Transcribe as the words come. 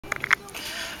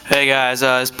Hey guys,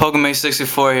 it's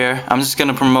Pokemon64 here. I'm just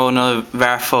gonna promote another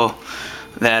raffle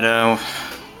that one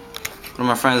of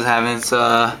my friends is having. It's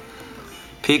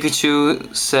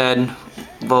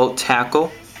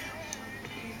Pikachusedvoltackle.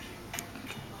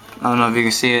 I don't know if you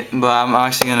can see it, but I'm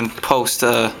actually gonna post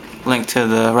a link to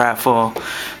the raffle.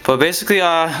 But basically,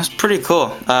 it's pretty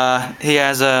cool. He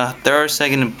has a third,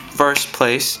 second, and first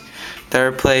place.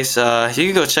 Third place, you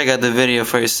can go check out the video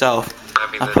for yourself.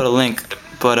 I'll put a link.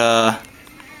 But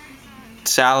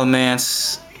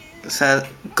Salamence,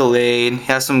 Glade, he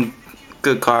has some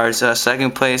good cards.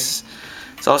 Second place,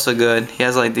 it's also good. He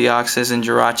has like Deoxys and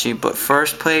Jirachi. But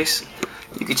first place,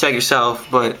 you can check yourself.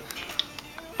 But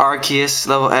Arceus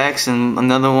level X and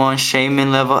another one,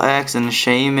 Shaman level X and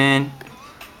Shaman.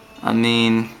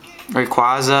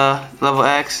 Rayquaza level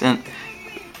X, and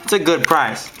it's a good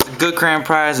prize. It's a good grand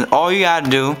prize, and all you gotta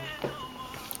do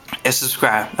is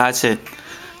subscribe. That's it.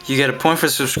 You get a point for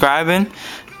subscribing,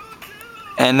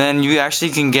 and then you actually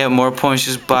can get more points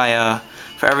just by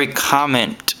for every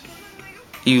comment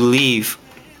you leave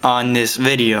on this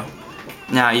video.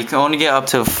 Now you can only get up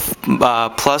to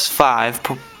plus 5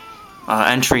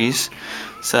 entries,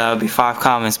 so that would be 5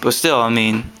 comments. But still,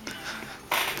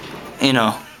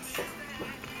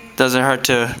 doesn't hurt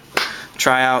to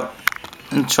try out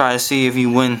and try to see if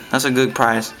you win. That's a good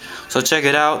prize. So check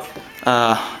it out.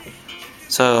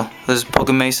 So this is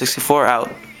Pokemon64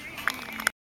 out.